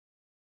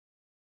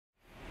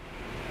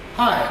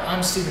Hi,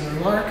 I'm Stephen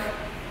Rumark.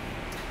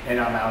 And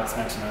I'm Alex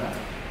Mantonetta.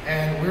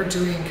 And we're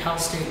doing Cal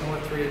State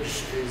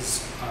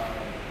Northridge's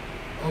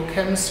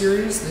Chem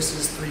series. This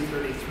is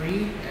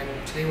 333,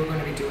 and today we're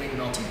going to be doing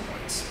melting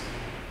points.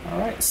 All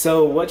right,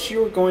 so what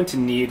you're going to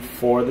need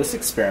for this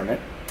experiment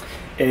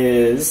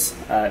is,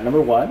 number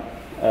one,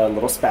 a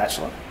little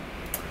spatula.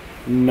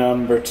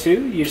 Number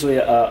two, usually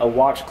a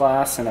watch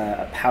glass and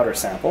a powder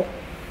sample.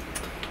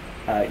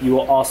 You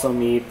will also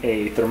need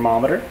a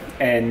thermometer,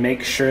 and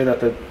make sure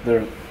that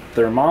the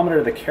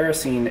thermometer, the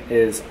kerosene,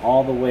 is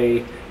all the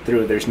way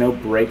through. There's no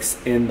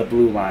breaks in the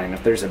blue line.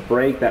 If there's a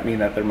break, that means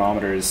that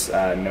thermometer is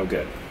no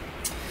good.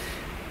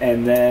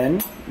 And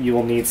then you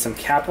will need some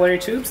capillary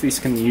tubes. These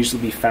can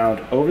usually be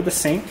found over the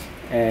sink,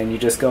 and you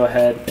just go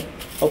ahead,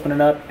 open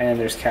it up, and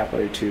there's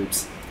capillary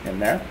tubes in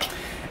there.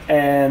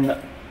 And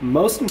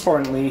most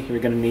importantly, you're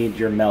going to need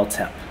your mel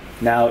temp.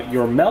 Now,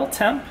 your mel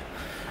temp,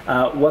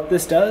 what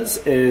this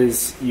does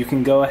is you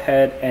can go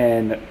ahead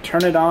and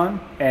turn it on,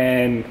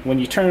 and when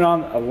you turn it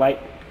on, a light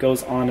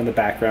goes on in the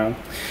background.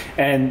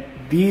 And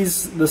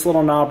this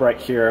little knob right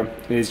here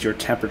is your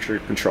temperature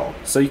control.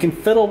 So you can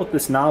fiddle with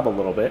this knob a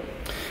little bit,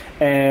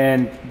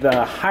 and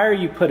the higher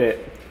you put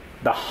it,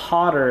 the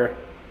hotter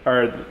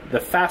or the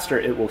faster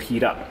it will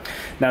heat up.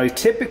 Now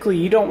typically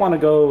you don't want to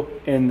go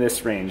in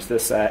this range,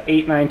 this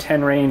 8, 9,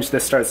 10 range.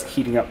 This starts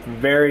heating up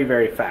very,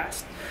 very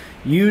fast.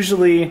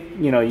 Usually,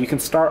 you can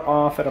start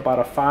off at about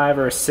a 5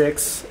 or a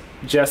 6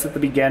 just at the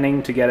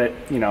beginning to get it,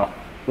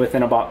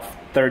 within about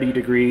 30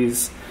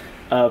 degrees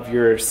of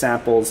your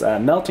sample's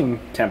melting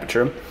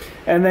temperature.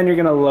 And then you're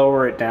gonna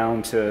lower it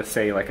down to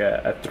say like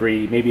a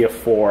 3, maybe a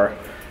 4.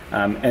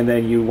 And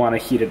then you wanna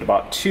heat it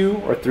about 2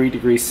 or 3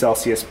 degrees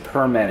Celsius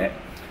per minute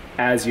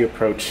as you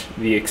approach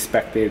the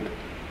expected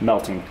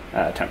melting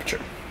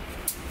temperature.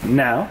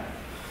 Now,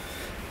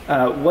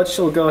 what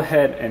you'll go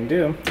ahead and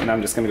do, and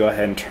I'm just going to go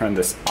ahead and turn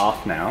this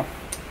off now,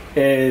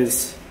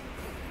 is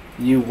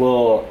you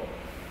will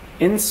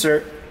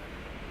insert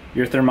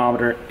your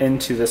thermometer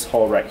into this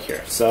hole right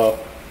here. So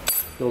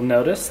you'll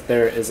notice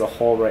there is a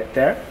hole right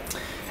there,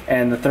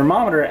 and the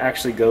thermometer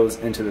actually goes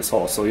into this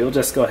hole. So you'll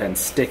just go ahead and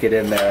stick it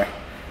in there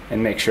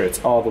and make sure it's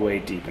all the way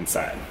deep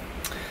inside.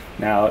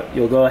 Now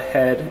you'll go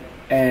ahead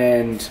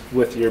and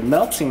with your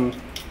melting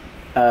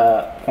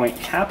point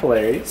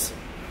capillaries,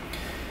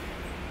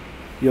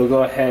 you'll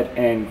go ahead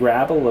and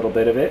grab a little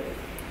bit of it,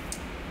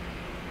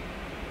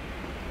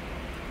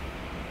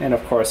 and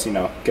of course,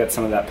 get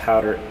some of that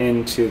powder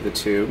into the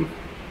tube.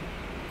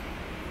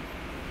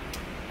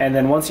 And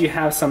then once you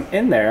have some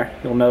in there,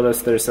 you'll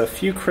notice there's a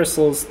few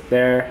crystals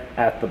there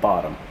at the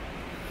bottom.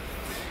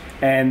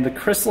 And the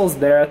crystals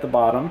there at the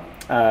bottom,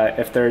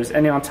 if there's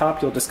any on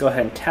top, you'll just go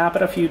ahead and tap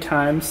it a few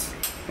times,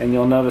 and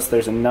you'll notice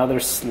there's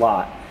another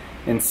slot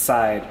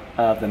inside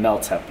of the mel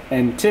temp.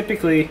 And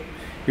typically,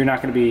 you're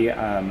not going to be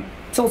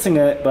tilting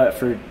it, but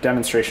for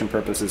demonstration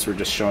purposes, we're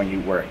just showing you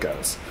where it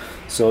goes.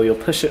 So you'll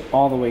push it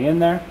all the way in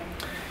there,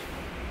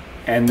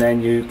 and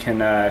then you can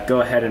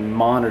go ahead and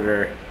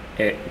monitor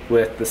it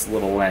with this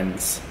little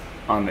lens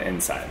on the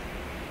inside.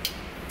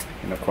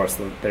 And of course,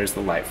 there's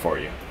the light for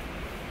you.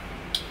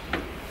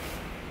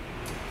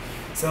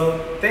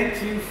 So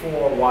thank you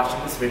for watching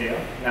this video.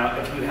 Now,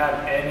 if you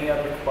have any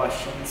other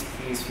questions,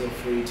 please feel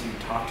free to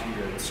talk to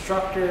your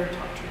instructor,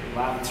 talk to your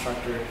lab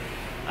instructor,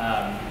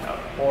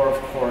 or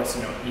of course,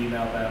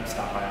 email them,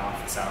 stop by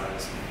office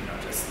hours,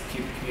 just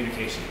keep the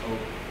communication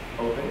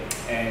open,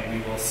 and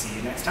we will see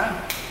you next time.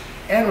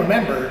 And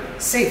remember,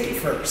 safety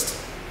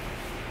first.